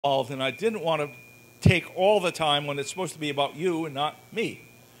involved, and I didn't want to take all the time when it's supposed to be about you and not me.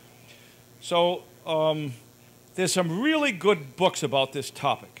 So there's some really good books about this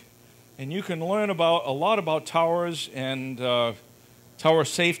topic, and you can learn about a lot about towers and tower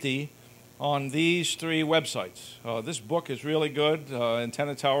safety on these three websites. This book is really good,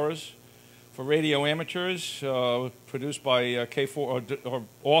 Antenna Towers for Radio Amateurs, produced by K4 or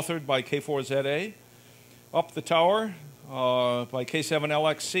authored by K4ZA. Up the Tower by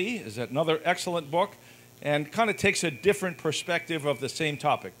K7LXC is another excellent book, and kind of takes a different perspective of the same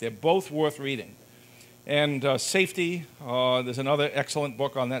topic. They're both worth reading. And Safety, there's another excellent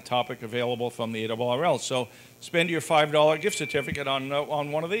book on that topic available from the ARRL. So spend your $5 gift certificate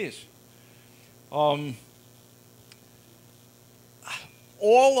on one of these. All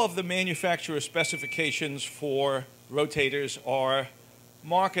of the manufacturer specifications for rotators are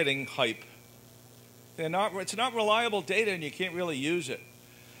marketing hype. It's not reliable data, and you can't really use it.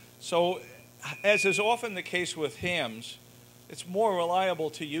 So, as is often the case with hams, it's more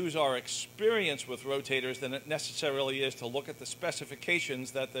reliable to use our experience with rotators than it necessarily is to look at the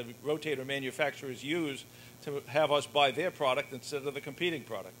specifications that the rotator manufacturers use to have us buy their product instead of the competing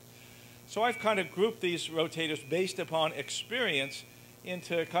product. So I've kind of grouped these rotators based upon experience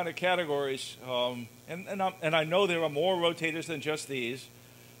into kind of categories. And I know there are more rotators than just these,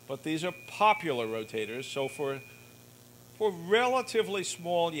 but these are popular rotators. So for relatively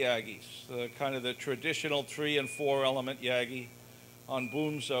small Yagis, kind of the traditional 3 and 4 element Yagi on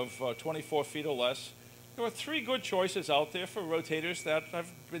booms of 24 feet or less, there are 3 good choices out there for rotators that have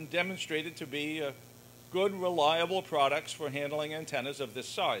been demonstrated to be good, reliable products for handling antennas of this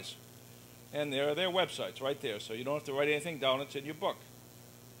size. And there are their websites right there, so you don't have to write anything down, it's in your book.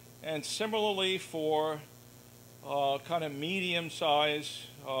 And similarly for kind of medium-size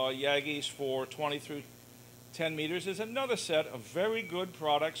Yagis for 20 through 10 meters is another set of very good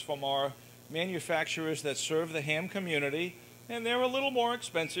products from our manufacturers that serve the ham community, and they're a little more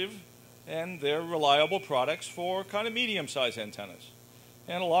expensive, and they're reliable products for kind of medium-sized antennas.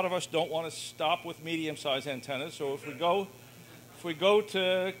 And a lot of us don't want to stop with medium-sized antennas, so if we go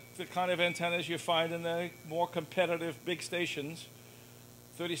to the kind of antennas you find in the more competitive big stations,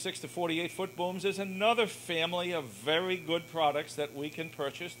 36 to 48 foot booms is another family of very good products that we can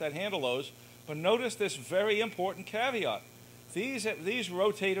purchase that handle those. But notice this very important caveat. These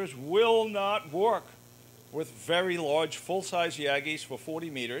rotators will not work with very large full-size Yagis for 40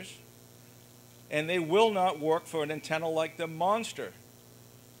 meters, and they will not work for an antenna like the Monster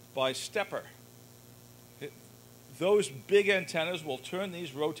by Stepper. Those big antennas will turn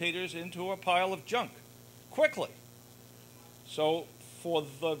these rotators into a pile of junk quickly. So for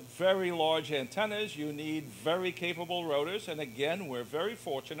the very large antennas, you need very capable rotors, and again, we're very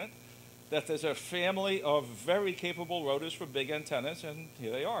fortunate that there's a family of very capable rotors for big antennas, and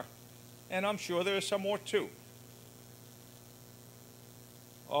here they are. And I'm sure there are some more too.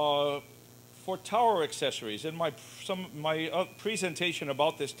 For tower accessories, in my presentation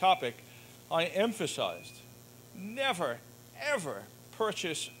about this topic, I emphasized never, ever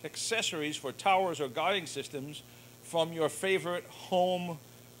purchase accessories for towers or guiding systems from your favorite home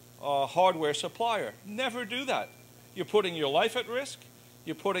hardware supplier. Never do that. You're putting your life at risk.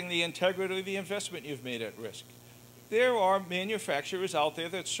 You're putting the integrity of the investment you've made at risk. There are manufacturers out there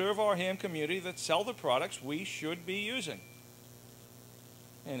that serve our ham community that sell the products we should be using.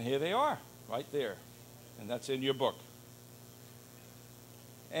 And here they are, right there. And that's in your book.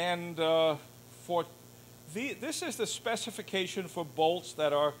 And this is the specification for bolts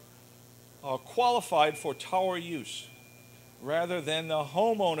that are qualified for tower use, rather than the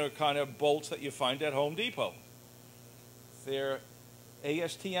homeowner kind of bolts that you find at Home Depot. They're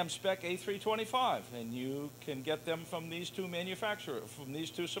ASTM spec A325, and you can get them from these two manufacturers, from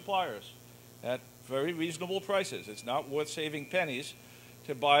these two suppliers, at very reasonable prices. It's not worth saving pennies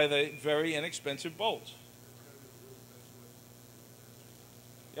to buy the very inexpensive bolts.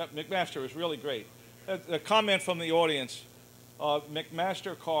 Yep, McMaster is really great. A comment from the audience,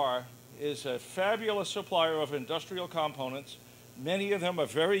 McMaster Car is a fabulous supplier of industrial components. Many of them are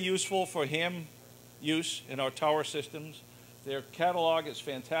very useful for ham use in our tower systems. Their catalog is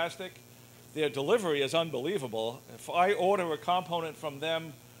fantastic. Their delivery is unbelievable. If I order a component from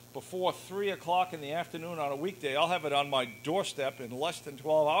them before 3 o'clock in the afternoon on a weekday, I'll have it on my doorstep in less than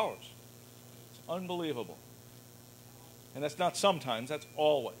 12 hours. It's unbelievable. And that's not sometimes, that's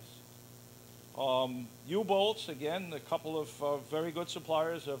always. U-bolts, again, a couple of very good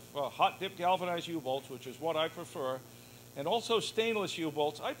suppliers of hot dip galvanized U-bolts, which is what I prefer, and also stainless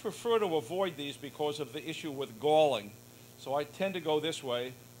U-bolts. I prefer to avoid these because of the issue with galling, so I tend to go this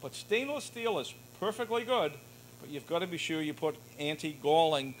way. But stainless steel is perfectly good, But you've got to be sure you put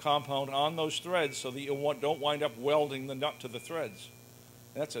anti-galling compound on those threads so that you don't wind up welding the nut to the threads.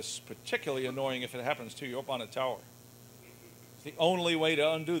 That's particularly annoying if it happens to you up on a tower. The only way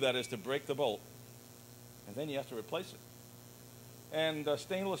to undo that is to break the bolt, and then you have to replace it. And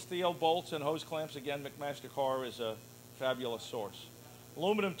stainless steel bolts and hose clamps, again, McMaster Carr is a fabulous source.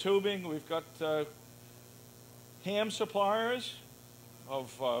 Aluminum tubing, we've got ham suppliers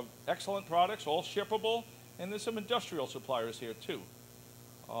of excellent products, all shippable, and there's some industrial suppliers here too.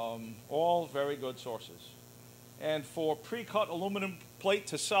 All very good sources. And for pre-cut aluminum plate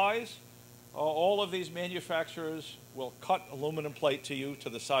to size, all of these manufacturers will cut aluminum plate to you to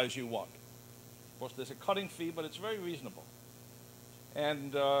the size you want. Of course, there's a cutting fee, but it's very reasonable.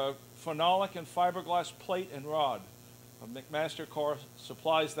 And phenolic and fiberglass plate and rod. McMaster Carr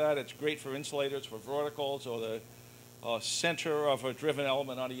supplies that. It's great for insulators, for verticals, or the center of a driven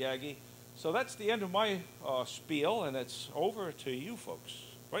element on a Yagi. So that's the end of my spiel, and it's over to you folks,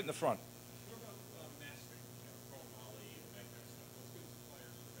 right in the front. What about mastering, chrome moly and that kind of stuff? What's good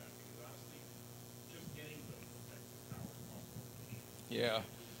suppliers for that? Because honestly, just getting the protective power costs. Yeah.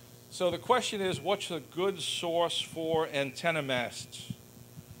 So the question is, what's a good source for antenna masts?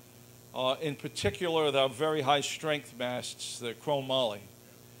 In particular, the very high strength masts, the chrome moly.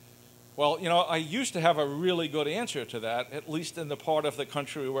 Well, you know, I used to have a really good answer to that, at least in the part of the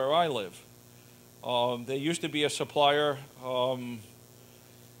country where I live. There used to be a supplier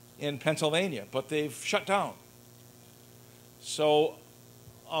in Pennsylvania, but they've shut down. So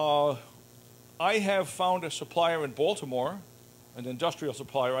I have found a supplier in Baltimore, an industrial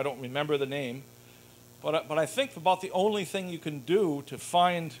supplier. I don't remember the name, but I think about the only thing you can do to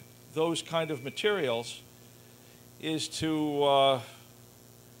find those kind of materials is to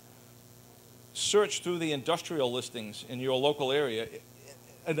search through the industrial listings in your local area,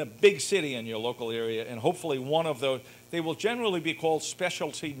 in a big city in your local area, and hopefully one of those, they will generally be called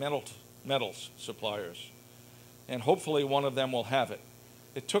specialty metals suppliers, and hopefully one of them will have it.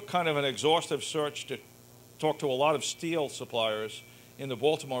 It took kind of an exhaustive search to talk to a lot of steel suppliers in the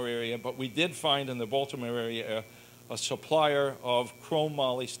Baltimore area, but we did find in the Baltimore area a supplier of chrome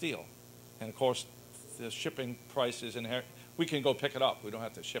moly steel. And of course, the shipping price is inherent. We can go pick it up. We don't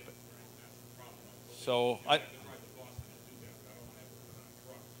have to ship it. So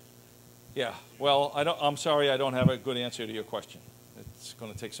yeah, well, I'm sorry I don't have a good answer to your question. It's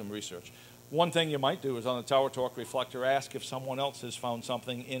going to take some research. One thing you might do is on the Tower Talk Reflector, ask if someone else has found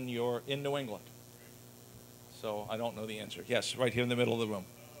something in New England. So I don't know the answer. Yes, right here in the middle of the room.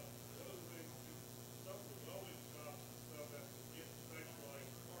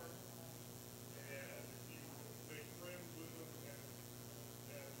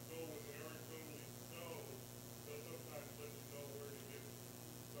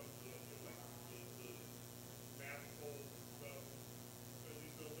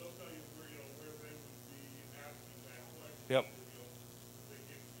 Yep.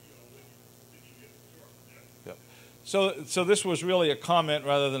 Yep. So this was really a comment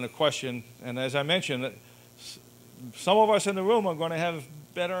rather than a question. And as I mentioned, some of us in the room are going to have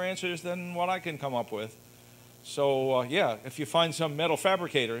better answers than what I can come up with. So yeah, if you find some metal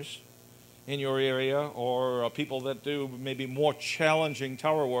fabricators in your area, or people that do maybe more challenging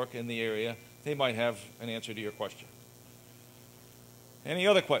tower work in the area, they might have an answer to your question. Any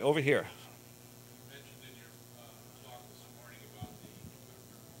other questions? Over here.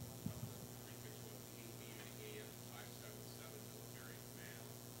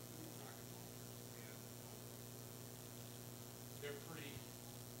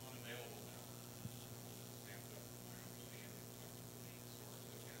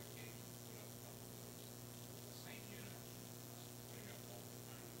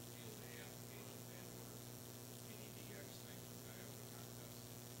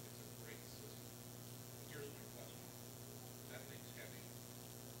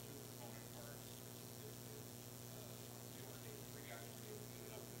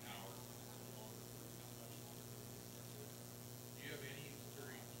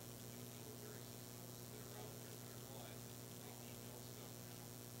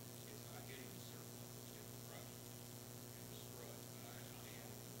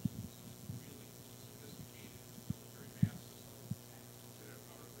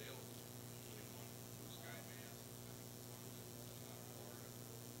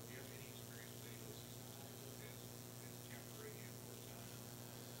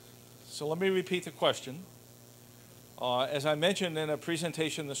 So let me repeat the question. As I mentioned in a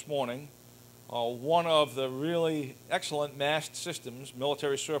presentation this morning, one of the really excellent mast systems,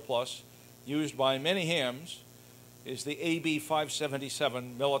 military surplus, used by many hams, is the AB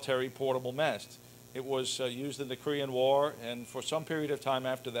 577 military portable mast. It was used in the Korean War, and for some period of time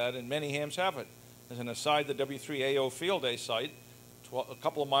after that, and many hams have it. As an aside, the W3AO Field Day site, a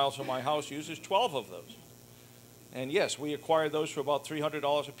couple of miles from my house, uses 12 of those. And yes, we acquired those for about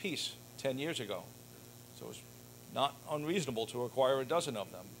 $300 a piece 10 years ago. So it's not unreasonable to acquire a dozen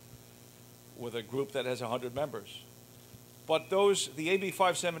of them with a group that has 100 members. But the AB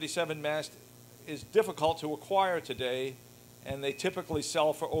 577 mast is difficult to acquire today, and they typically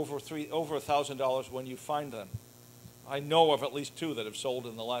sell for over $1,000 when you find them. I know of at least 2 that have sold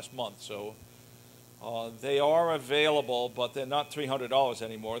in the last month, so they are available, but they're not $300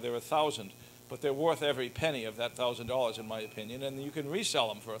 anymore. They're $1,000, but they're worth every penny of that $1,000, in my opinion. And you can resell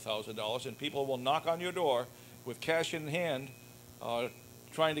them for $1,000, and people will knock on your door with cash in hand,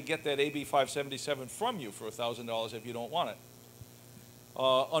 trying to get that AB 577 from you for $1,000 if you don't want it.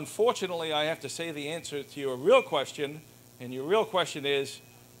 Unfortunately, I have to say the answer to your real question. And your real question is,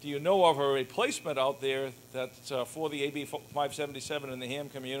 do you know of a replacement out there that's for the AB 577 in the ham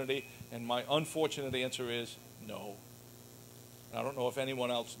community? And my unfortunate answer is no. I don't know if anyone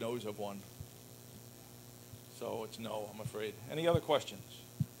else knows of one. So it's no, I'm afraid. Any other questions?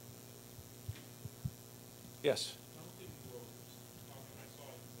 Yes? Mounting rotors. I saw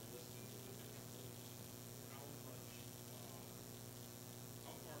it listed with the different rotors. How much,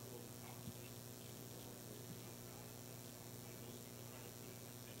 how far below the top plate should the rotor mount down? Most people try to put it like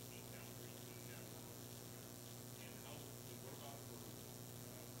 6 feet down, 3 feet down. And what about for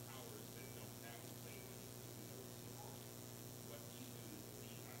towers that don't have a plate? What do you do?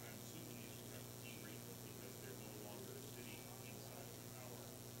 I'm assuming you should have to derate them because they're no longer sitting inside of the tower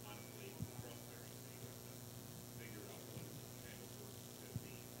on a plate with thrust bearing. So you have to figure out what kind of work that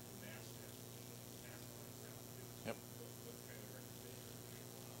the mast has to do, the mast lines have to do. Yep. What kind of recommendations?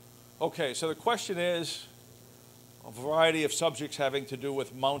 Okay, so the question is a variety of subjects having to do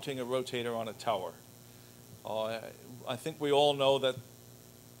with mounting a rotator on a tower. I think we all know that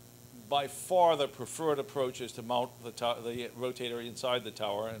by far the preferred approach is to mount the rotator inside the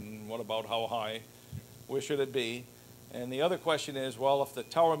tower, and what about how high? Where should it be? And the other question is, well, if the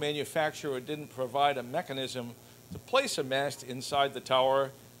tower manufacturer didn't provide a mechanism to place a mast inside the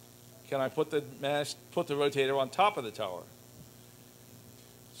tower, can I put the rotator on top of the tower?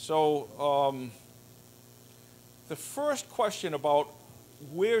 So the first question about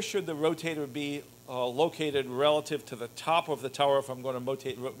where should the rotator be located relative to the top of the tower if I'm going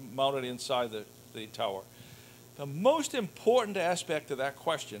to mount it inside the tower. The most important aspect of that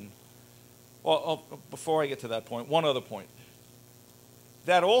question, well, before I get to that point, one other point.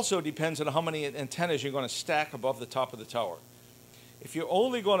 That also depends on how many antennas you're going to stack above the top of the tower. If you're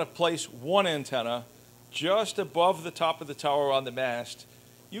only going to place one antenna just above the top of the tower on the mast,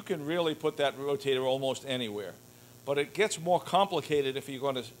 you can really put that rotator almost anywhere. But it gets more complicated if you're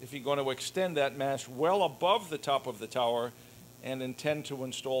going to extend that mast well above the top of the tower and intend to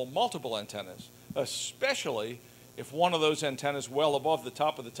install multiple antennas, especially if one of those antennas well above the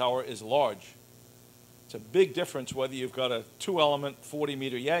top of the tower is large. It's a big difference whether you've got a 2-element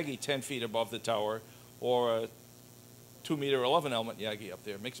 40-meter Yagi 10 feet above the tower or a 2-meter 11-element Yagi up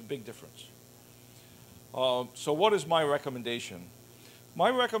there. It makes a big difference. So what is my recommendation? My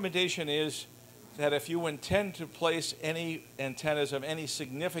recommendation is that if you intend to place any antennas of any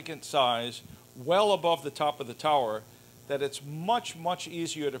significant size well above the top of the tower, that it's much, much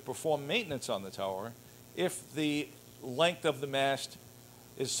easier to perform maintenance on the tower if the length of the mast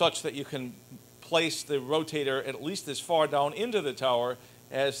is such that you can place the rotator at least as far down into the tower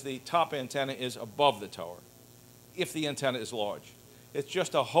as the top antenna is above the tower, if the antenna is large. It's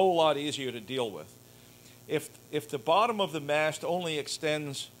just a whole lot easier to deal with. If the bottom of the mast only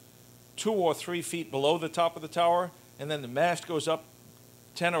extends 2 or 3 feet below the top of the tower, and then the mast goes up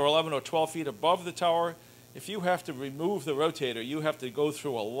 10 or 11 or 12 feet above the tower, if you have to remove the rotator, you have to go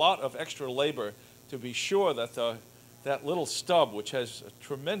through a lot of extra labor to be sure that that little stub, which has a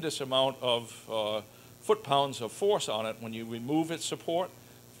tremendous amount of foot-pounds of force on it when you remove its support,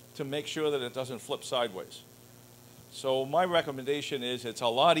 to make sure that it doesn't flip sideways. So my recommendation is it's a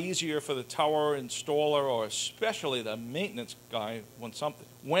lot easier for the tower installer, or especially the maintenance guy,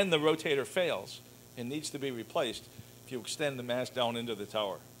 when the rotator fails and needs to be replaced, if you extend the mast down into the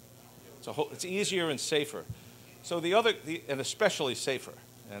tower. It's easier and safer. So and especially safer.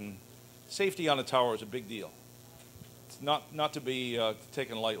 And safety on a tower is a big deal. It's not to be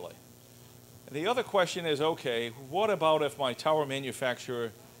taken lightly. And the other question is, okay, what about if my tower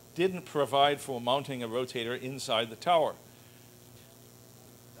manufacturer didn't provide for mounting a rotator inside the tower?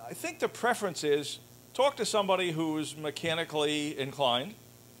 I think the preference is talk to somebody who's mechanically inclined,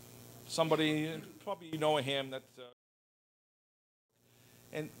 somebody, probably you know a ham that,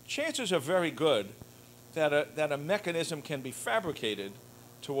 And chances are very good that a mechanism can be fabricated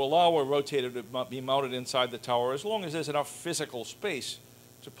to allow a rotator to be mounted inside the tower as long as there's enough physical space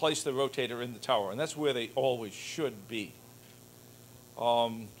to place the rotator in the tower. And that's where they always should be.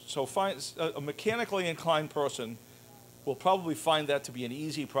 So a mechanically inclined person will probably find that to be an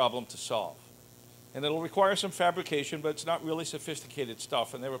easy problem to solve. And it'll require some fabrication, but it's not really sophisticated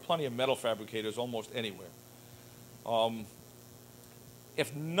stuff, and there are plenty of metal fabricators almost anywhere.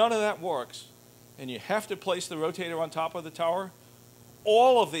 If none of that works, and you have to place the rotator on top of the tower,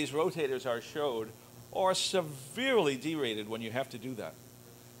 all of these rotators I showed are severely derated when you have to do that.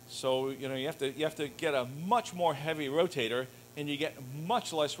 So you have to get a much more heavy rotator, and you get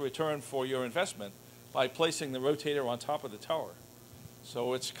much less return for your investment by placing the rotator on top of the tower.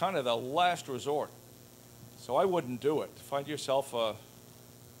 So it's kind of the last resort. So I wouldn't do it. Find yourself a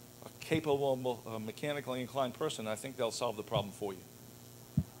capable, mechanically inclined person. I think they'll solve the problem for you.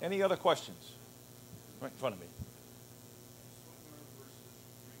 Any other questions? Right in front of me.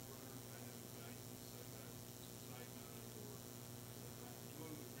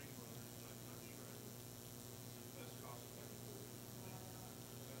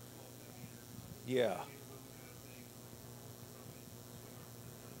 Yeah.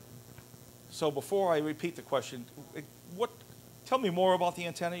 So before I repeat the question, tell me more about the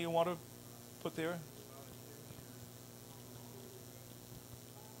antenna you want to put there.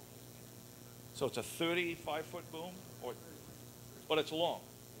 So it's a 35-foot boom, but it's long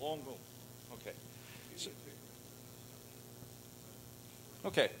boom. Okay.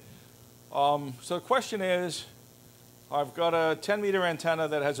 So the question is, I've got a 10-meter antenna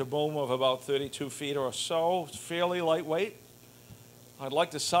that has a boom of about 32 feet or so. It's fairly lightweight. I'd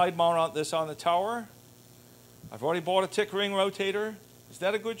like to side mount this on the tower. I've already bought a tick ring rotator. Is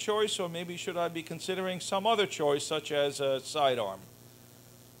that a good choice, or maybe should I be considering some other choice, such as a sidearm,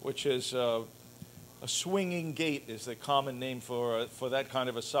 which is a swinging gate is the common name for that kind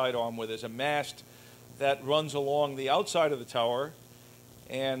of a sidearm, where there's a mast that runs along the outside of the tower,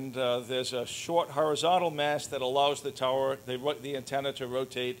 and there's a short horizontal mast that allows the antenna to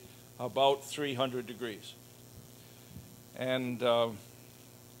rotate about 300 degrees. And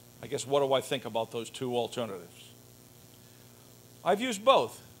I guess, what do I think about those two alternatives? I've used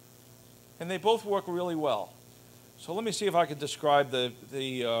both, and they both work really well. So let me see if I can describe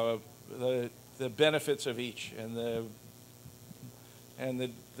the benefits of each and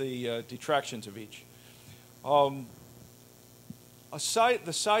the detractions of each. The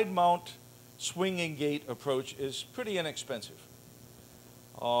side mount swinging gate approach is pretty inexpensive.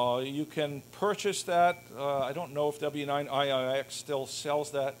 You can purchase that. I don't know if W9IIX still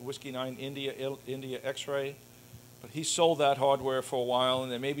sells that, Whiskey 9 India X-ray, but he sold that hardware for a while,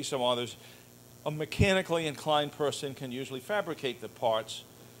 and there may be some others. A mechanically inclined person can usually fabricate the parts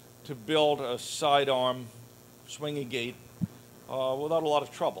to build a sidearm swinging gate without a lot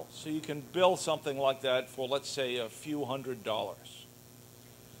of trouble. So you can build something like that for, let's say, a few $100s.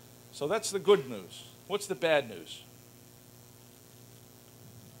 So that's the good news. What's the bad news?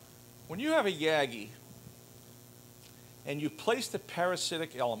 When you have a Yagi and you place the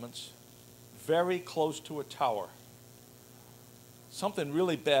parasitic elements very close to a tower, something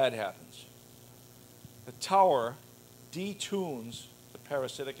really bad happens. The tower detunes the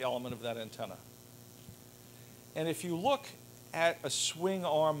parasitic element of that antenna. And if you look at a swing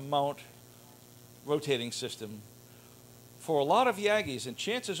arm mount rotating system, for a lot of Yagis, and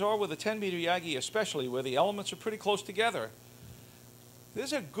chances are with a 10-meter Yagi especially, where the elements are pretty close together,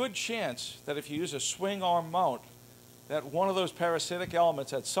 there's a good chance that if you use a swing arm mount, that one of those parasitic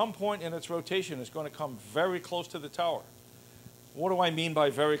elements at some point in its rotation is going to come very close to the tower. What do I mean by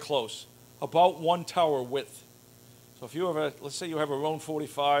very close? About one tower width. So if you have let's say you have a Roan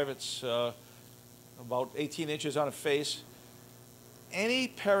 45, it's about 18 inches on a face. Any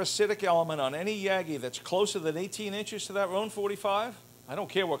parasitic element on any Yagi that's closer than 18 inches to that Roan 45, I don't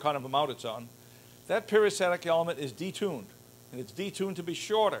care what kind of a mount it's on, that parasitic element is detuned. And it's detuned to be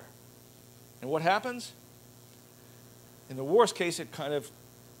shorter. And what happens? In the worst case, it kind of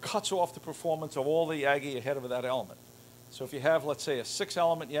cuts off the performance of all the Yagi ahead of that element. So if you have, let's say, a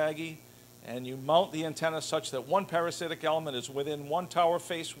 6-element Yagi, and you mount the antenna such that one parasitic element is within one tower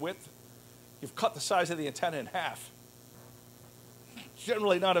face width, you've cut the size of the antenna in half.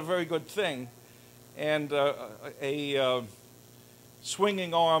 Generally not a very good thing. And a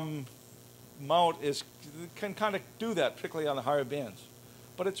swinging arm mount can kind of do that, particularly on the higher bands.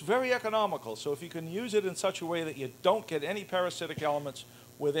 But it's very economical, so if you can use it in such a way that you don't get any parasitic elements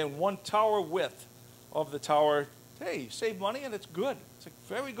within one tower width of the tower, hey, you save money and it's good. It's a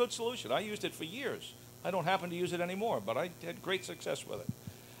very good solution. I used it for years. I don't happen to use it anymore, but I had great success with it.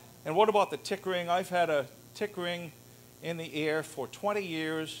 And what about the tick ring? I've had a tick ring in the air for 20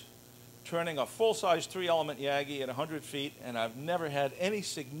 years, turning a full-size 3-element Yagi at 100 feet, and I've never had any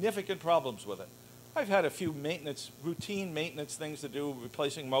significant problems with it. I've had a few routine maintenance things to do,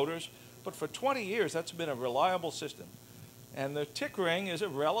 replacing motors, but for 20 years, that's been a reliable system. And the tick ring is a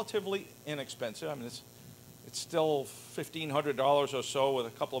relatively inexpensive. I mean, it's still $1,500 or so with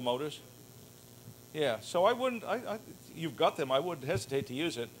a couple of motors. Yeah, so I wouldn't, you've got them, I wouldn't hesitate to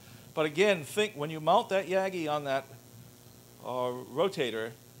use it. But again, think when you mount that Yagi on that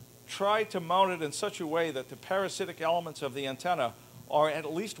rotator, try to mount it in such a way that the parasitic elements of the antenna are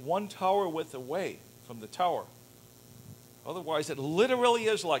at least 1 tower width away from the tower. Otherwise, it literally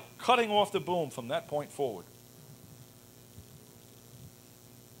is like cutting off the boom from that point forward.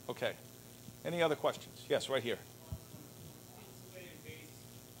 Okay. Any other questions? Yes, right here.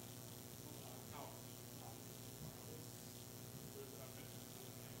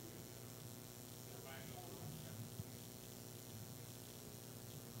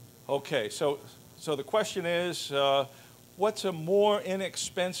 Okay, so the question is, what's a more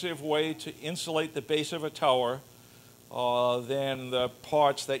inexpensive way to insulate the base of a tower than the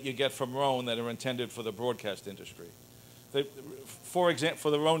parts that you get from Roan that are intended for the broadcast industry? For example,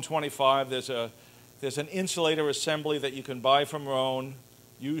 for the Roan 25, there's an insulator assembly that you can buy from Roan,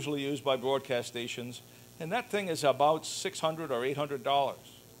 usually used by broadcast stations, and that thing is about $600 or $800.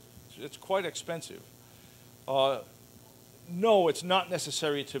 It's quite expensive. No, it's not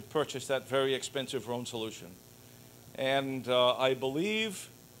necessary to purchase that very expensive Roan solution. And I believe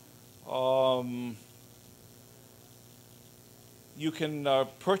you can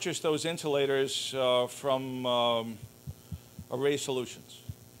purchase those insulators from Array Solutions.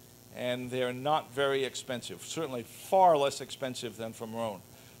 And they're not very expensive, certainly far less expensive than from Roan.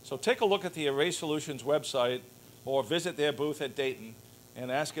 So take a look at the Array Solutions website or visit their booth at Dayton and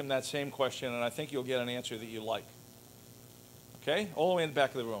ask them that same question, and I think you'll get an answer that you like. Okay? All the way in the back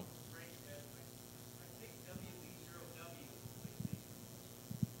of the room.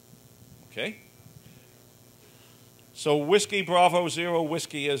 Okay. So Whiskey Bravo Zero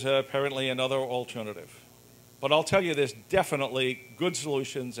Whiskey is apparently another alternative. But I'll tell you, there's definitely good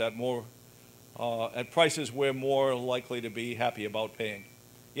solutions at at prices we're more likely to be happy about paying.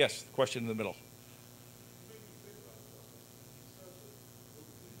 Yes, the question in the middle.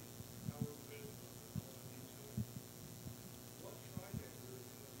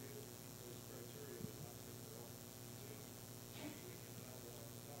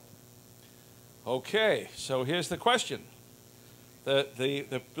 Okay, so here's the question.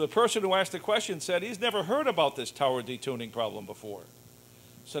 The person who asked the question said he's never heard about this tower detuning problem before.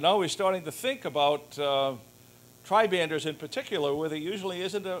 So now we're starting to think about tri-banders in particular, where there usually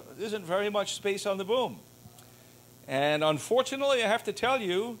isn't very much space on the boom. And unfortunately, I have to tell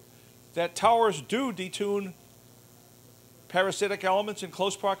you that towers do detune parasitic elements in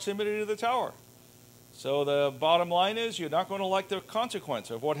close proximity to the tower. So the bottom line is you're not going to like the consequence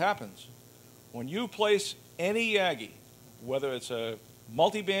of what happens. When you place any Yagi, whether it's a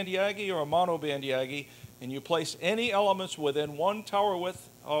multi-band Yagi or a mono-band Yagi, and you place any elements within 1 tower width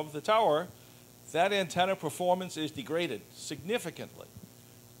of the tower, that antenna performance is degraded significantly.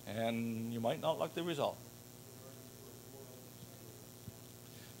 And you might not like the result.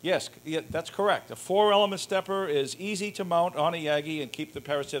 Yes, that's correct. A 4-element stepper is easy to mount on a Yagi and keep the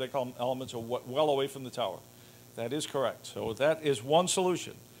parasitic elements well away from the tower. That is correct. So that is one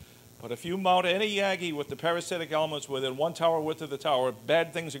solution. But if you mount any Yagi with the parasitic elements within 1 tower width of the tower,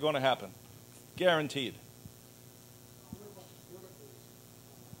 bad things are going to happen. Guaranteed.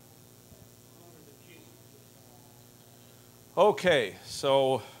 Okay,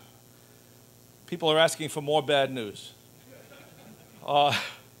 so people are asking for more bad news. And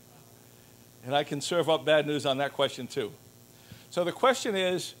I can serve up bad news on that question too. So the question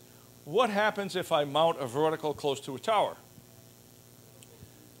is, what happens if I mount a vertical close to a tower?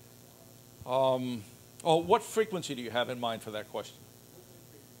 What frequency do you have in mind for that question?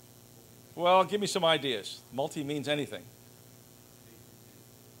 Well, give me some ideas. Multi means anything.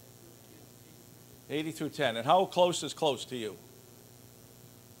 80 through 10. And how close is close to you?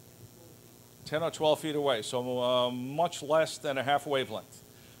 10 or 12 feet away, so much less than a half wavelength.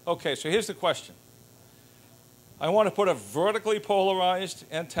 Okay, so here's the question. I want to put a vertically polarized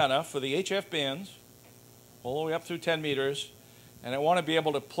antenna for the HF bands, all the way up through 10 meters, and I want to be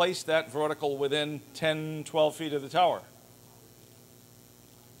able to place that vertical within 10, 12 feet of the tower.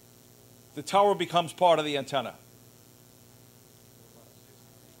 The tower becomes part of the antenna.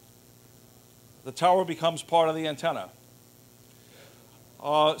 The tower becomes part of the antenna.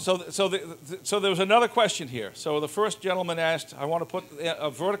 So there was another question here. So the first gentleman asked, I want to put a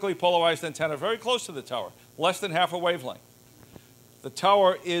vertically polarized antenna very close to the tower, less than half a wavelength. The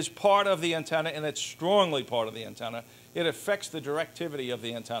tower is part of the antenna, and it's strongly part of the antenna. It affects the directivity of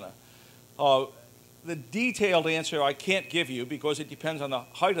the antenna. The detailed answer I can't give you because it depends on the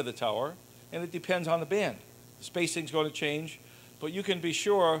height of the tower, and it depends on the band. The spacing's going to change, but you can be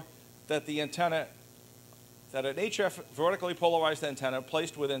sure that the antenna, that an HF vertically polarized antenna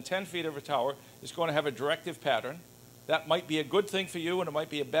placed within 10 feet of a tower is going to have a directive pattern. That might be a good thing for you, and it might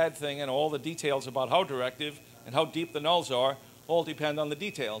be a bad thing, and all the details about how directive and how deep the nulls are all depend on the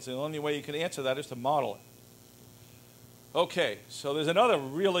details. And the only way you can answer that is to model it. Okay, so there's another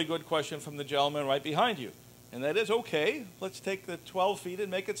really good question from the gentleman right behind you, and that is, okay, let's take the 12 feet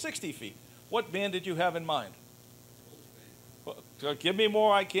and make it 60 feet. What band did you have in mind? Well, give me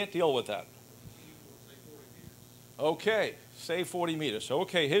more, I can't deal with that. Okay, say 40 meters. So,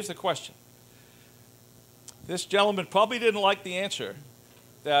 okay, here's the question. This gentleman probably didn't like the answer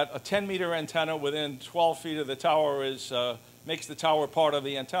that a 10-meter antenna within 12 feet of the tower makes the tower part of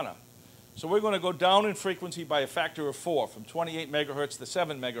the antenna. So we're going to go down in frequency by a factor of 4, from 28 megahertz to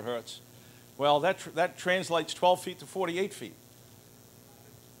 7 megahertz. Well, that translates 12 feet to 48 feet.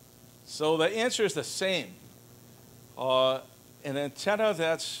 So the answer is the same. An antenna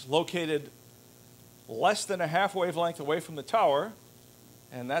that's located less than a half wavelength away from the tower,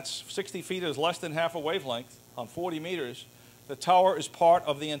 and that's 60 feet is less than half a wavelength on 40 meters, the tower is part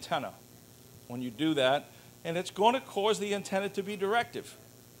of the antenna when you do that, and it's going to cause the antenna to be directive.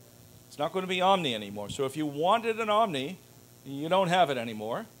 It's not going to be omni anymore. So if you wanted an omni, you don't have it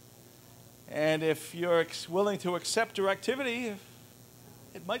anymore. And if you're willing to accept directivity,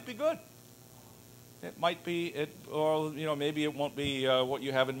 it might be good. It might be, or maybe it won't be what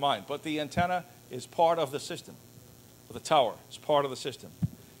you have in mind. But the antenna is part of the system. The tower is part of the system.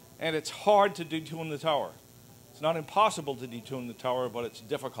 And it's hard to detune the tower. It's not impossible to detune the tower, but it's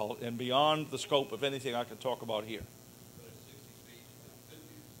difficult and beyond the scope of anything I can talk about here.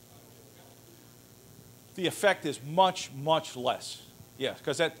 The effect is much, much less. Yeah,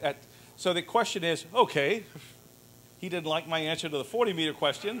 because so the question is, okay, he didn't like my answer to the 40-meter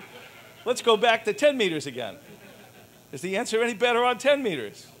question. Let's go back to 10 meters again. Is the answer any better on 10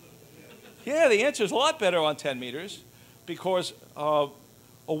 meters? Yeah, the answer is a lot better on 10 meters because a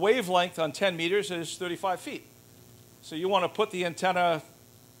wavelength on 10 meters is 35 feet. So you want to put the antenna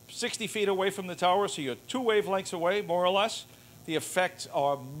 60 feet away from the tower, so you're 2 wavelengths away, more or less. The effects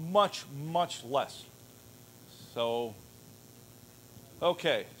are much, much less. So,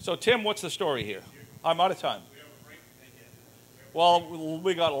 okay. So, Tim, what's the story here? I'm out of time. Well,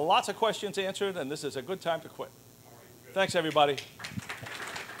 we got lots of questions answered, and this is a good time to quit. Thanks, everybody.